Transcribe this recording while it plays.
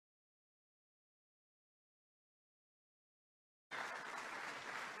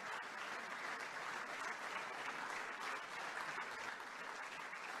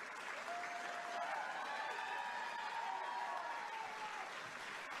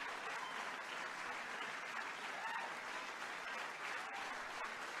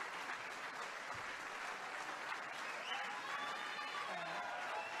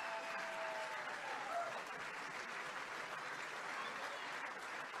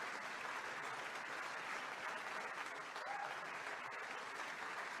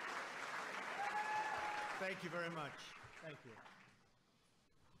Thank you very much. Thank you.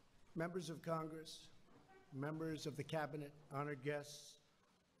 Members of Congress, members of the Cabinet, honored guests,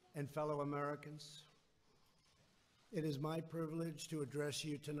 and fellow Americans, it is my privilege to address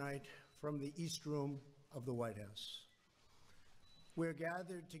you tonight from the East Room of the White House. We're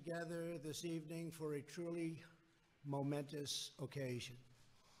gathered together this evening for a truly momentous occasion.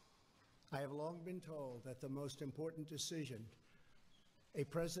 I have long been told that the most important decision a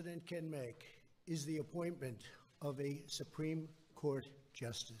president can make is the appointment of a Supreme Court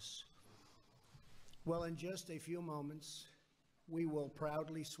justice. Well, in just a few moments, we will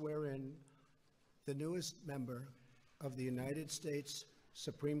proudly swear in the newest member of the United States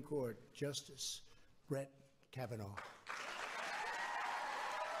Supreme Court, Justice Brett Kavenaugh.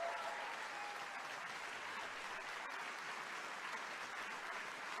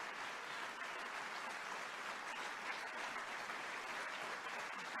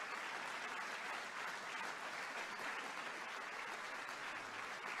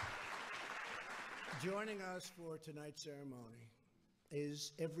 Joining us for tonight's ceremony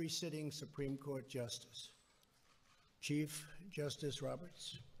is every sitting Supreme Court justice. Chief Justice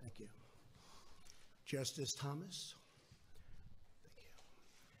Roberts, thank you. Justice Thomas, thank you.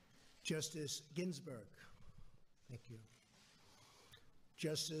 Justice Ginsburg, thank you.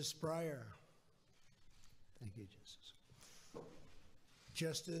 Justice Breyer, thank you, Justice.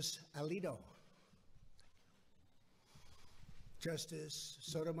 Justice Alito, thank you. Justice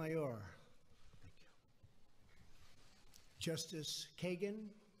Sotomayor, Justice Kagan,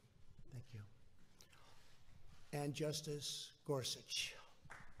 thank you, and Justice Gorsuch.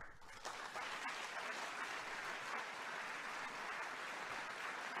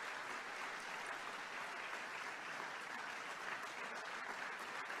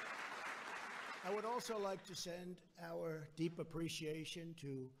 I would also like to send our deep appreciation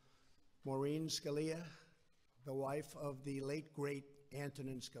to Maureen Scalia, the wife of the late, great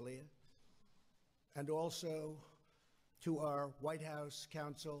Antonin Scalia, and also to our White House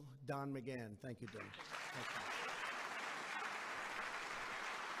counsel, Don McGahn. Thank you, Don. Thank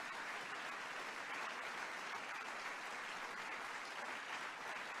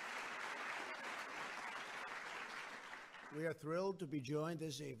you. We are thrilled to be joined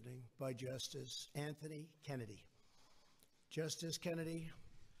this evening by Justice Anthony Kennedy. Justice Kennedy,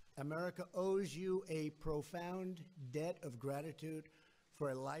 America owes you a profound debt of gratitude for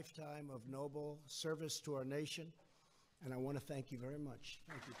a lifetime of noble service to our nation. And I want to thank you very much.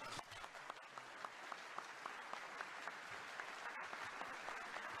 Thank you.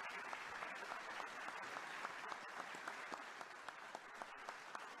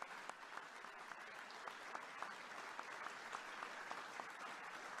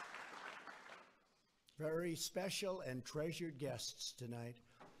 Very special and treasured guests tonight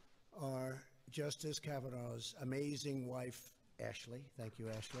are Justice Kavanaugh's amazing wife, Ashley. Thank you,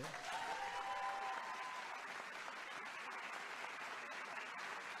 Ashley.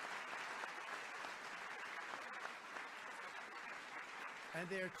 And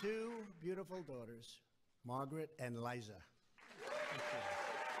their two beautiful daughters, Margaret and Liza.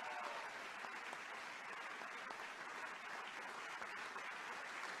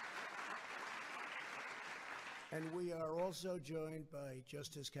 And we are also joined by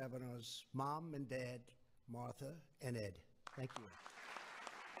Justice Kavanaugh's mom and dad, Martha and Ed. Thank you.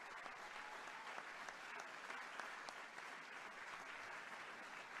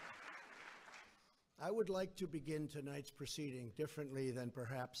 I would like to begin tonight's proceeding differently than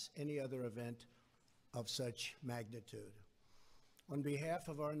perhaps any other event of such magnitude. On behalf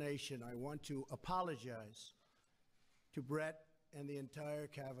of our nation, I want to apologize to Brett and the entire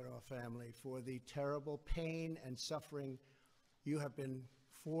Kavenaugh family for the terrible pain and suffering you have been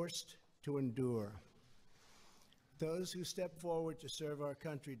forced to endure. Those who step forward to serve our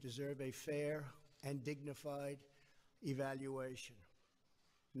country deserve a fair and dignified evaluation.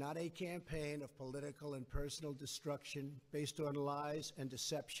 Not a campaign of political and personal destruction based on lies and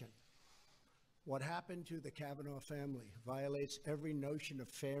deception. What happened to the Kavenaugh family violates every notion of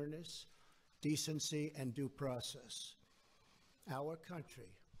fairness, decency, and due process. Our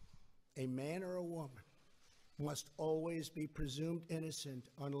country, a man or a woman, must always be presumed innocent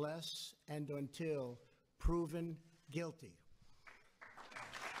unless and until proven guilty.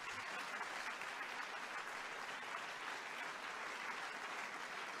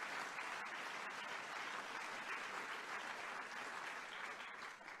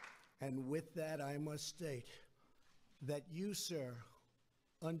 And with that, I must state that you, sir,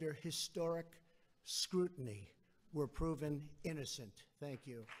 under historic scrutiny, were proven innocent. Thank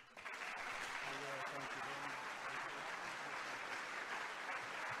you. Thank you very much.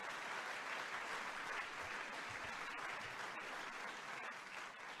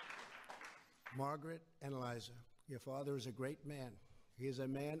 Margaret and Eliza, your father is a great man. He is a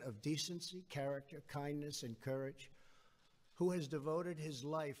man of decency, character, kindness, and courage, who has devoted his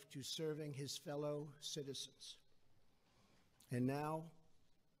life to serving his fellow citizens. And now,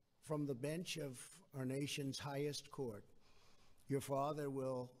 from the bench of our nation's highest court, your father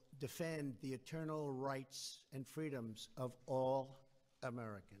will defend the eternal rights and freedoms of all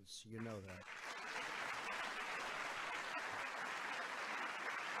Americans. You know that.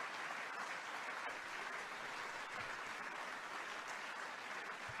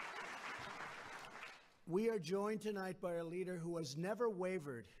 We are joined tonight by a leader who has never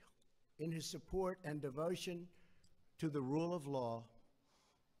wavered in his support and devotion to the rule of law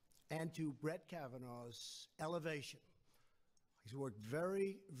and to Brett Kavanaugh's elevation. He's worked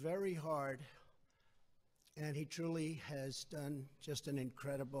very, very hard, and he truly has done just an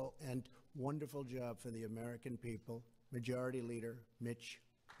incredible and wonderful job for the American people. Majority Leader Mitch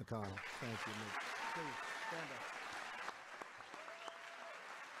McConnell. Thank you, Mitch. Please, stand up.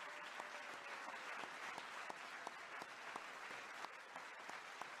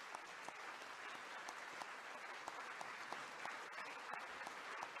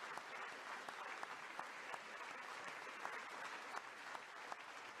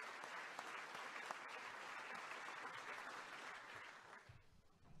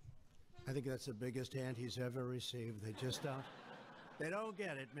 I think that's the biggest hand he's ever received. They just they don't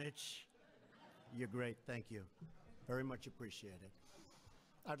get it, Mitch. You're great, thank you. Very much appreciated.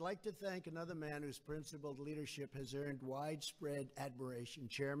 I'd like to thank another man whose principled leadership has earned widespread admiration,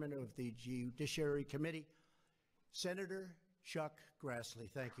 Chairman of the Judiciary Committee, Senator Chuck Grassley.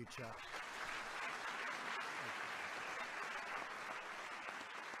 Thank you, Chuck.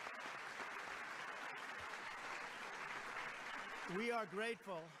 We are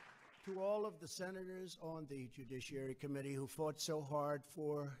grateful to all of the senators on the Judiciary Committee who fought so hard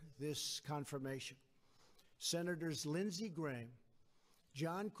for this confirmation. Senators Lindsey Graham,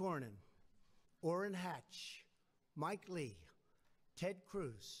 John Cornyn, Orrin Hatch, Mike Lee, Ted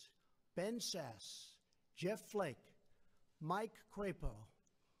Cruz, Ben Sasse, Jeff Flake, Mike Crapo,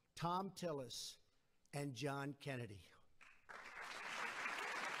 Tom Tillis, and John Kennedy.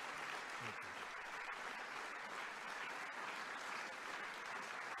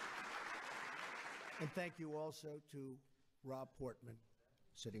 And thank you also to Rob Portman,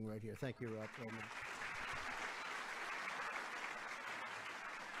 sitting right here. Thank you, Rob Portman.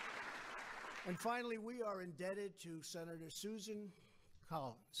 And finally, we are indebted to Senator Susan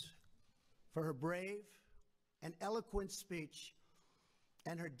Collins for her brave and eloquent speech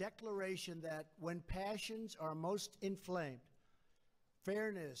and her declaration that when passions are most inflamed,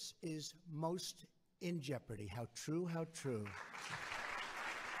 fairness is most in jeopardy. How true, how true.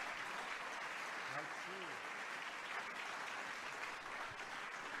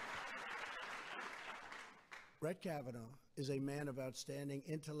 Brett Kavanaugh is a man of outstanding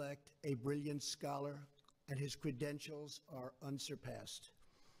intellect, a brilliant scholar, and his credentials are unsurpassed.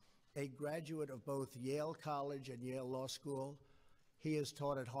 A graduate of both Yale College and Yale Law School, he has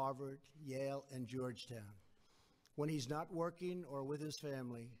taught at Harvard, Yale, and Georgetown. When he's not working or with his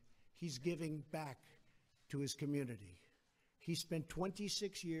family, he's giving back to his community. He spent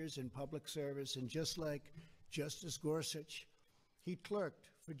 26 years in public service, and just like Justice Gorsuch, he clerked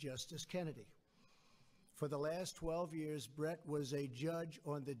for Justice Kennedy. For the last 12 years, Brett was a judge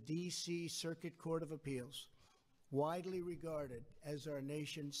on the D.C. Circuit Court of Appeals, widely regarded as our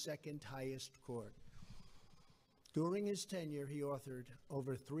nation's second highest court. During his tenure, he authored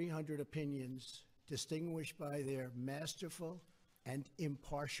over 300 opinions distinguished by their masterful and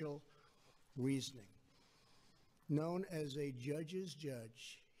impartial reasoning. Known as a judge's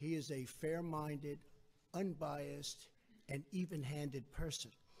judge, he is a fair-minded, unbiased, and even-handed person.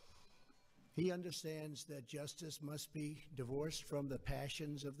 He understands that justice must be divorced from the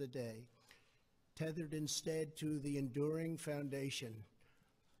passions of the day, tethered instead to the enduring foundation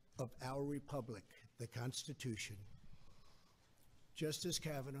of our republic, the Constitution. Justice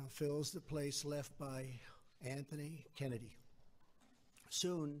Kavanagh fills the place left by Anthony Kennedy.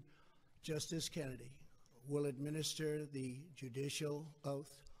 Soon, Justice Kennedy will administer the judicial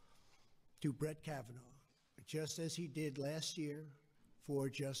oath to Brett Kavanaugh, just as he did last year for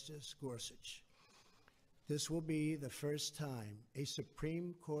Justice Gorsuch. This will be the first time a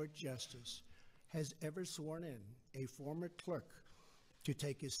Supreme Court justice has ever sworn in a former clerk to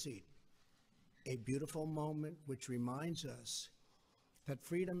take his seat. A beautiful moment which reminds us that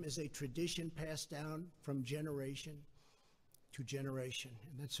freedom is a tradition passed down from generation to generation.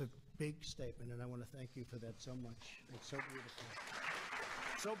 And that's a big statement, and I want to thank you for that so much. It's so beautiful.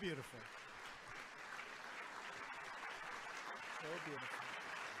 So beautiful. So beautiful.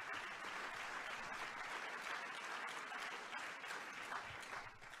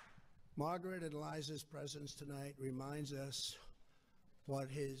 Margaret and Liza's presence tonight reminds us what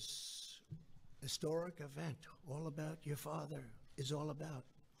his historic event, All About Your Father, is all about.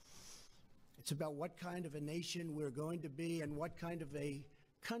 It's about what kind of a nation we're going to be and what kind of a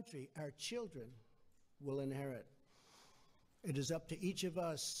country our children will inherit. It is up to each of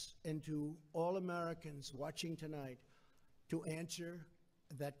us and to all Americans watching tonight to answer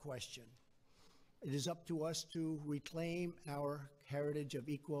that question. It is up to us to reclaim our heritage of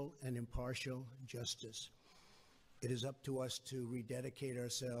equal and impartial justice. It is up to us to rededicate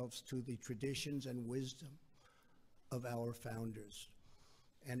ourselves to the traditions and wisdom of our founders.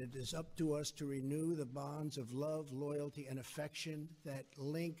 And it is up to us to renew the bonds of love, loyalty, and affection that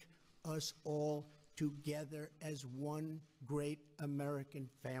link us all together as one great American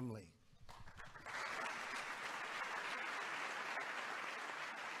family.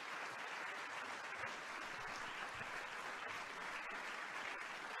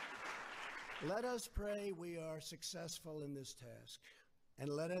 Let us pray we are successful in this task, and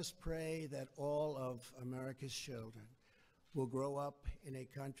let us pray that all of America's children will grow up in a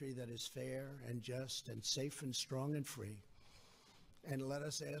country that is fair and just and safe and strong and free. And let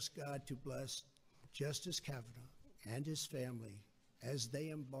us ask God to bless Justice Kavenaugh and his family as they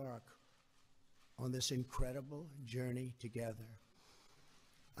embark on this incredible journey together.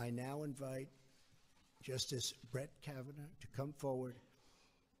 I now invite Justice Brett Kavenaugh to come forward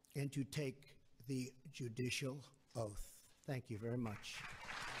and to take the judicial oath. Thank you very much.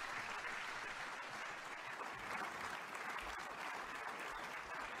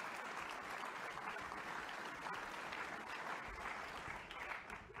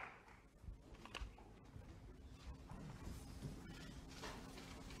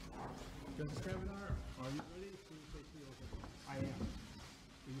 Justice Kavenaugh, are you ready to take the oath? I am.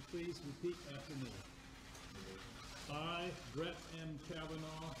 Will you please repeat after me? I, Brett M.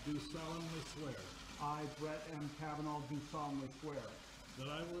 Kavenaugh, do solemnly swear I, Brett M. Kavenaugh, do solemnly swear that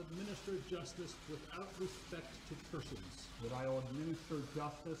I will administer justice without respect to persons, that I will administer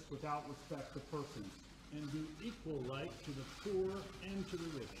justice without respect to persons, and do equal right to the poor and to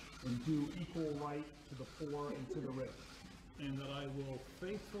the rich, and do equal right to the poor and to the rich, and that I will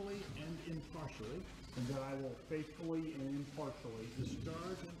faithfully and impartially and that I will faithfully and impartially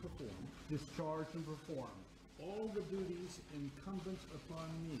discharge and perform all the duties incumbent upon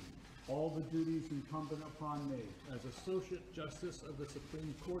me as Associate Justice of the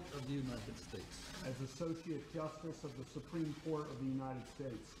Supreme Court of the United States, as Associate Justice of the Supreme Court of the United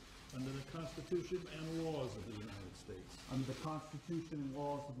States, under the Constitution and laws of the United States. under the Constitution and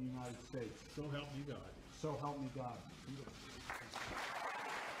laws of the United States. So help me God. So help me God.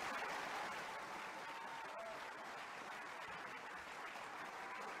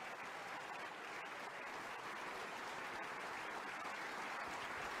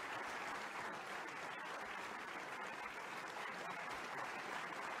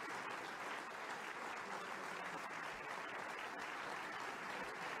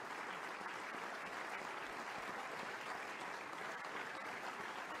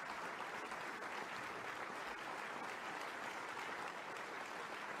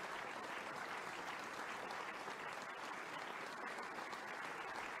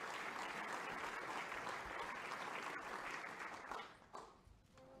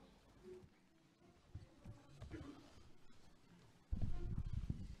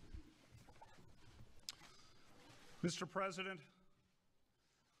 Mr. President,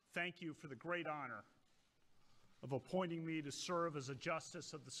 thank you for the great honor of appointing me to serve as a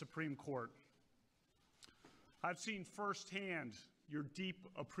Justice of the Supreme Court. I've seen firsthand your deep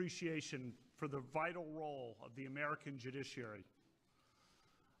appreciation for the vital role of the American judiciary.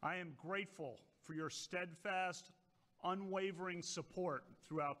 I am grateful for your steadfast, unwavering support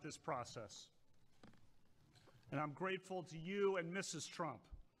throughout this process. And I'm grateful to you and Mrs. Trump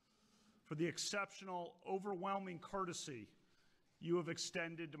for the exceptional, overwhelming courtesy you have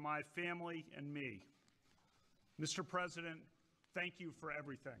extended to my family and me. Mr. President, thank you for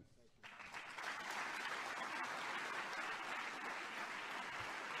everything.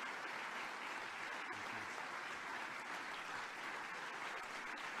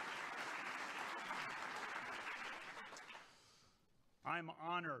 I'm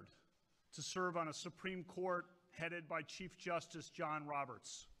honored to serve on a Supreme Court headed by Chief Justice John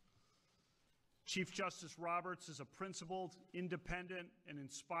Roberts. Chief Justice Roberts is a principled, independent, and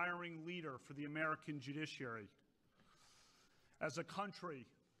inspiring leader for the American judiciary. As a country,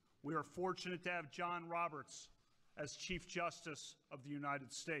 we are fortunate to have John Roberts as Chief Justice of the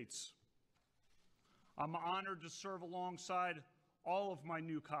United States. I'm honored to serve alongside all of my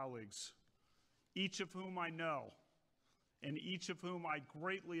new colleagues, each of whom I know and each of whom I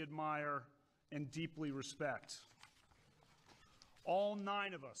greatly admire and deeply respect. All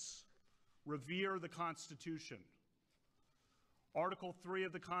 9 of us revere the Constitution. Article 3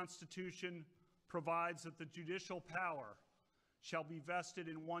 of the Constitution provides that the judicial power shall be vested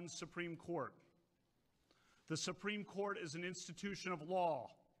in one Supreme Court. The Supreme Court is an institution of law.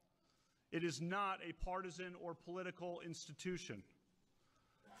 It is not a partisan or political institution.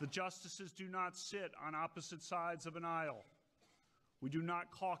 The justices do not sit on opposite sides of an aisle. We do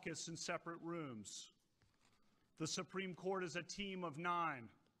not caucus in separate rooms. The Supreme Court is a team of 9,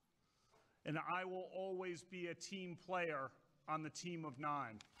 and I will always be a team player on the team of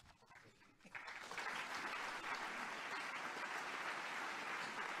 9.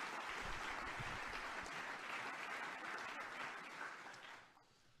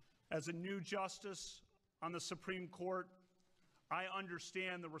 As a new justice on the Supreme Court, I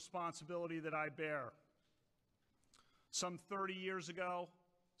understand the responsibility that I bear. Some 30 years ago,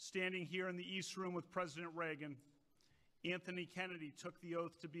 standing here in the East Room with President Reagan, Anthony Kennedy took the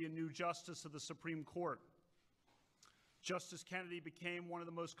oath to be a new justice of the Supreme Court. Justice Kennedy became one of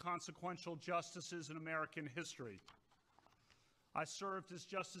the most consequential justices in American history. I served as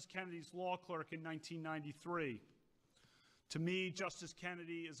Justice Kennedy's law clerk in 1993. To me, Justice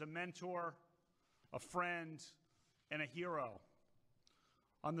Kennedy is a mentor, a friend, and a hero.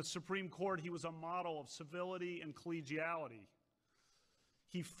 On the Supreme Court, he was a model of civility and collegiality.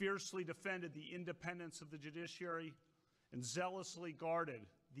 He fiercely defended the independence of the judiciary and zealously guarded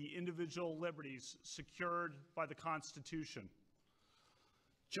the individual liberties secured by the Constitution.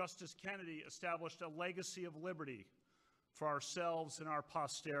 Justice Kennedy established a legacy of liberty for ourselves and our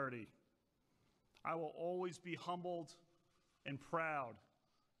posterity. I will always be humbled and proud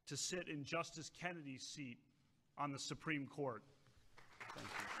to sit in Justice Kennedy's seat on the Supreme Court. Thank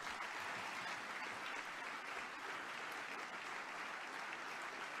you.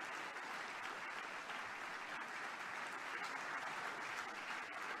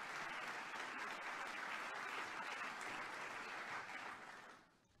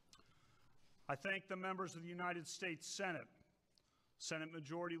 I thank the members of the United States Senate, Senate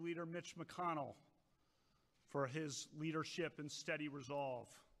Majority Leader Mitch McConnell, for his leadership and steady resolve.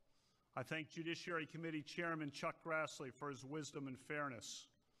 I thank Judiciary Committee Chairman Chuck Grassley for his wisdom and fairness.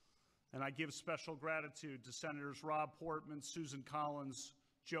 And I give special gratitude to Senators Rob Portman, Susan Collins,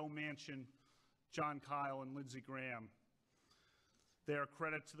 Joe Manchin, John Kyle, and Lindsey Graham. They are a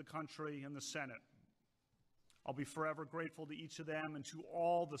credit to the country and the Senate. I'll be forever grateful to each of them and to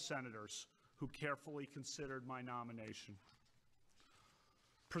all the senators who carefully considered my nomination.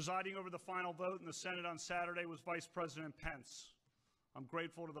 Presiding over the final vote in the Senate on Saturday was Vice President Pence. I'm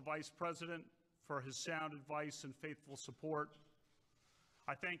grateful to the Vice President for his sound advice and faithful support.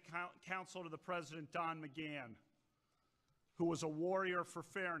 I thank counsel to the President, Don McGahn, who was a warrior for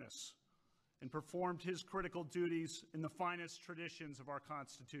fairness and performed his critical duties in the finest traditions of our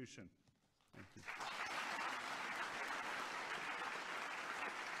Constitution. Thank you.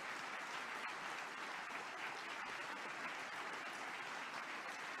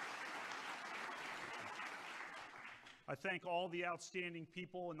 I thank all the outstanding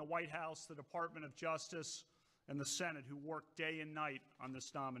people in the White House, the Department of Justice, and the Senate who worked day and night on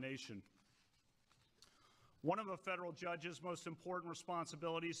this nomination. One of a federal judge's most important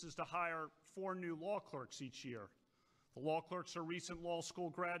responsibilities is to hire 4 new law clerks each year. The law clerks are recent law school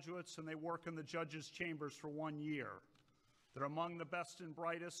graduates, and they work in the judge's chambers for 1 year. They're among the best and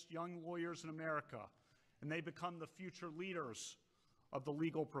brightest young lawyers in America, and they become the future leaders of the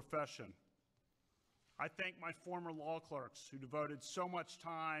legal profession. I thank my former law clerks who devoted so much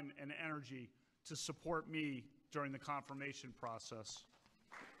time and energy to support me during the confirmation process.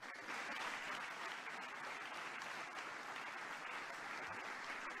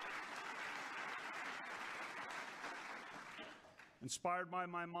 Inspired by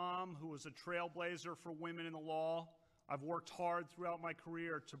my mom, who was a trailblazer for women in the law, I've worked hard throughout my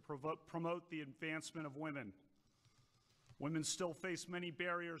career to promote the advancement of women. Women still face many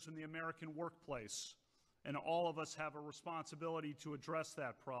barriers in the American workplace, and all of us have a responsibility to address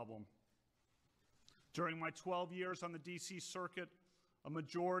that problem. During my 12 years on the D.C. Circuit, a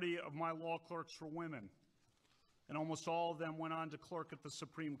majority of my law clerks were women, and almost all of them went on to clerk at the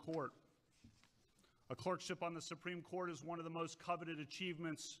Supreme Court. A clerkship on the Supreme Court is one of the most coveted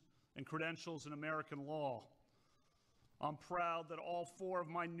achievements and credentials in American law. I'm proud that all 4 of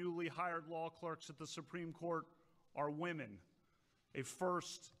my newly hired law clerks at the Supreme Court are women, a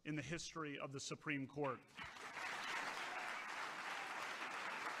first in the history of the Supreme Court.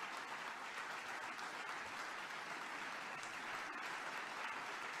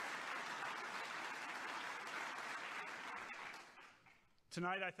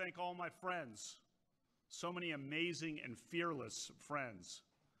 Tonight, I thank all my friends, so many amazing and fearless friends,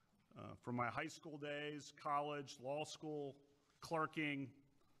 from my high school days, college, law school, clerking,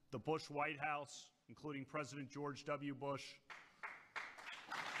 the Bush White House, including President George W. Bush.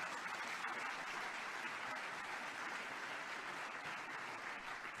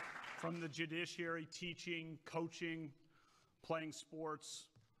 From the judiciary, teaching, coaching, playing sports,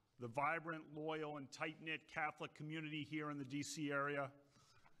 the vibrant, loyal, and tight-knit Catholic community here in the D.C. area,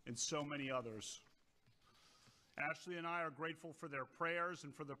 and so many others. Ashley and I are grateful for their prayers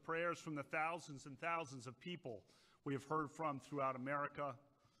and for the prayers from the thousands and thousands of people we have heard from throughout America.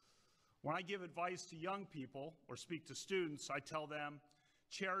 When I give advice to young people or speak to students, I tell them,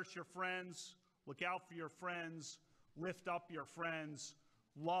 cherish your friends, look out for your friends, lift up your friends,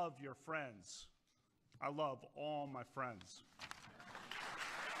 love your friends. I love all my friends.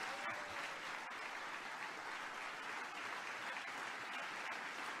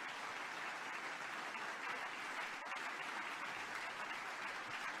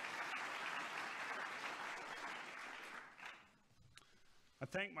 I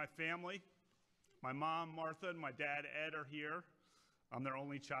thank my family. My mom, Martha, and my dad, Ed, are here. I'm their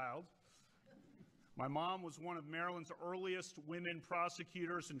only child. My mom was one of Maryland's earliest women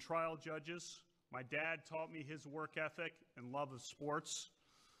prosecutors and trial judges. My dad taught me his work ethic and love of sports.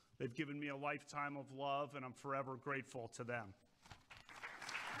 They've given me a lifetime of love, and I'm forever grateful to them.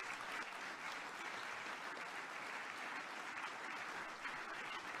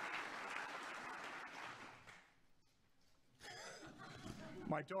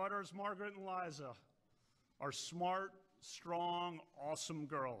 My daughters, Margaret and Liza, are smart, strong, awesome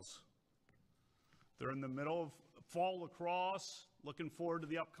girls. They're in the middle of fall lacrosse, looking forward to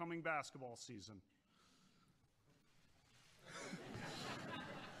the upcoming basketball season.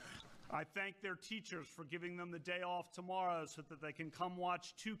 I thank their teachers for giving them the day off tomorrow so that they can come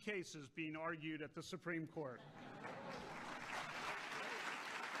watch 2 cases being argued at the Supreme Court.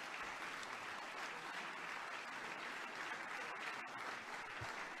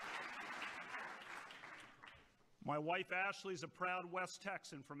 My wife, Ashley, is a proud West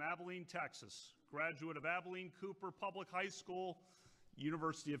Texan from Abilene, Texas, graduate of Abilene Cooper Public High School,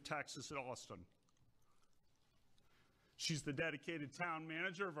 University of Texas at Austin. She's the dedicated town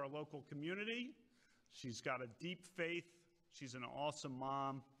manager of our local community. She's got a deep faith. She's an awesome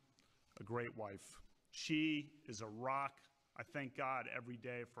mom, a great wife. She is a rock. I thank God every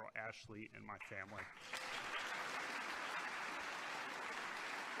day for Ashley and my family.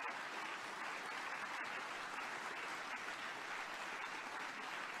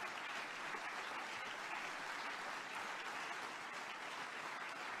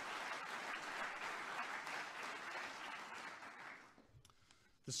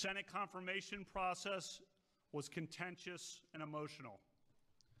 The Senate confirmation process was contentious and emotional.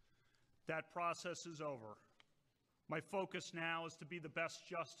 That process is over. My focus now is to be the best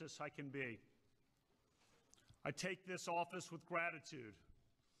justice I can be. I take this office with gratitude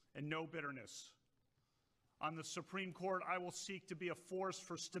and no bitterness. On the Supreme Court, I will seek to be a force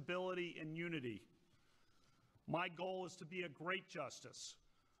for stability and unity. My goal is to be a great justice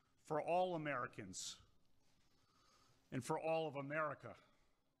for all Americans and for all of America.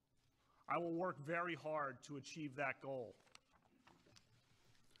 I will work very hard to achieve that goal.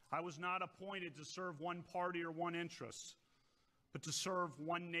 I was not appointed to serve one party or one interest, but to serve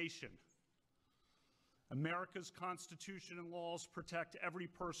one nation. America's Constitution and laws protect every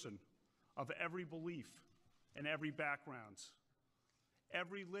person of every belief and every background.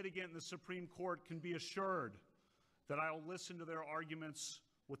 Every litigant in the Supreme Court can be assured that I will listen to their arguments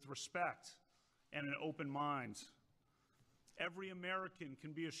with respect and an open mind. Every American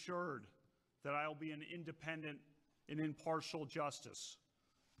can be assured that I will be an independent and impartial justice,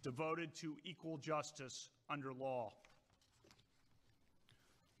 devoted to equal justice under law.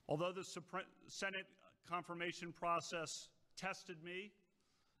 Although the Senate confirmation process tested me,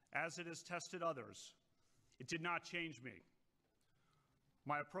 as it has tested others, it did not change me.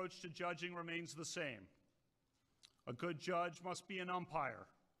 My approach to judging remains the same. A good judge must be an umpire,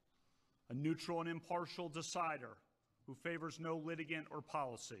 a neutral and impartial decider who favors no litigant or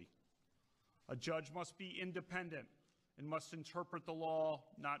policy. A judge must be independent and must interpret the law,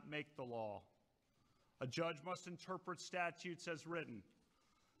 not make the law. A judge must interpret statutes as written,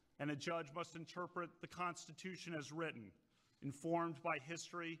 and a judge must interpret the Constitution as written, informed by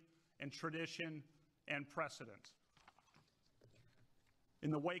history and tradition and precedent. In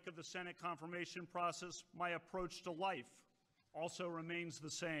the wake of the Senate confirmation process, my approach to life also remains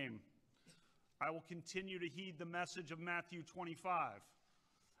the same. I will continue to heed the message of Matthew 25.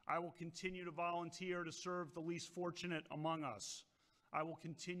 I will continue to volunteer to serve the least fortunate among us. I will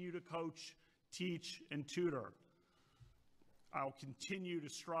continue to coach, teach, and tutor. I will continue to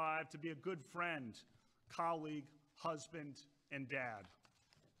strive to be a good friend, colleague, husband, and dad.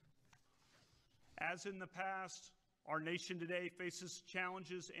 As in the past, our nation today faces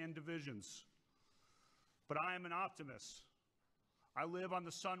challenges and divisions. But I am an optimist. I live on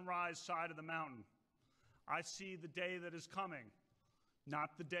the sunrise side of the mountain. I see the day that is coming,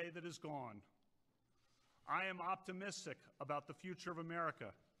 not the day that is gone. I am optimistic about the future of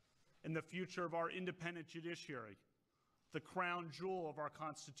America and the future of our independent judiciary, the crown jewel of our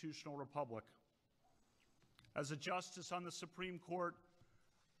constitutional republic. As a justice on the Supreme Court,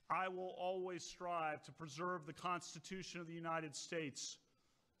 I will always strive to preserve the Constitution of the United States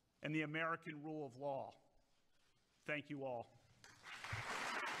and the American rule of law. Thank you all.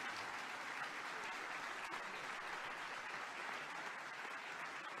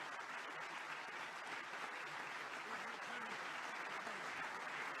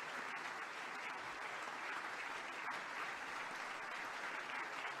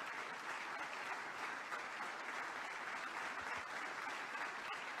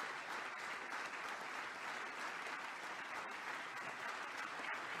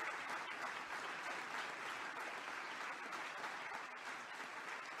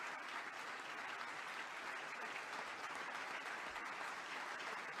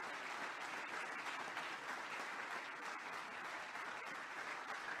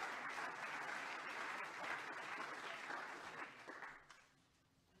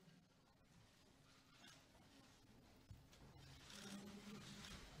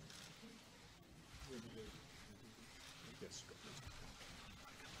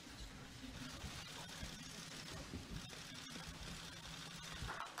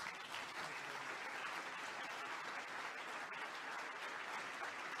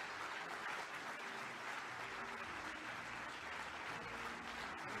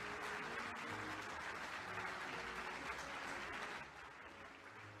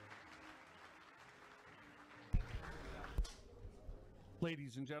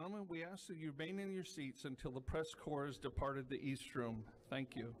 Ladies and gentlemen, we ask that you remain in your seats until the press corps has departed the East Room.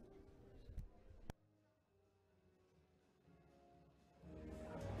 Thank you.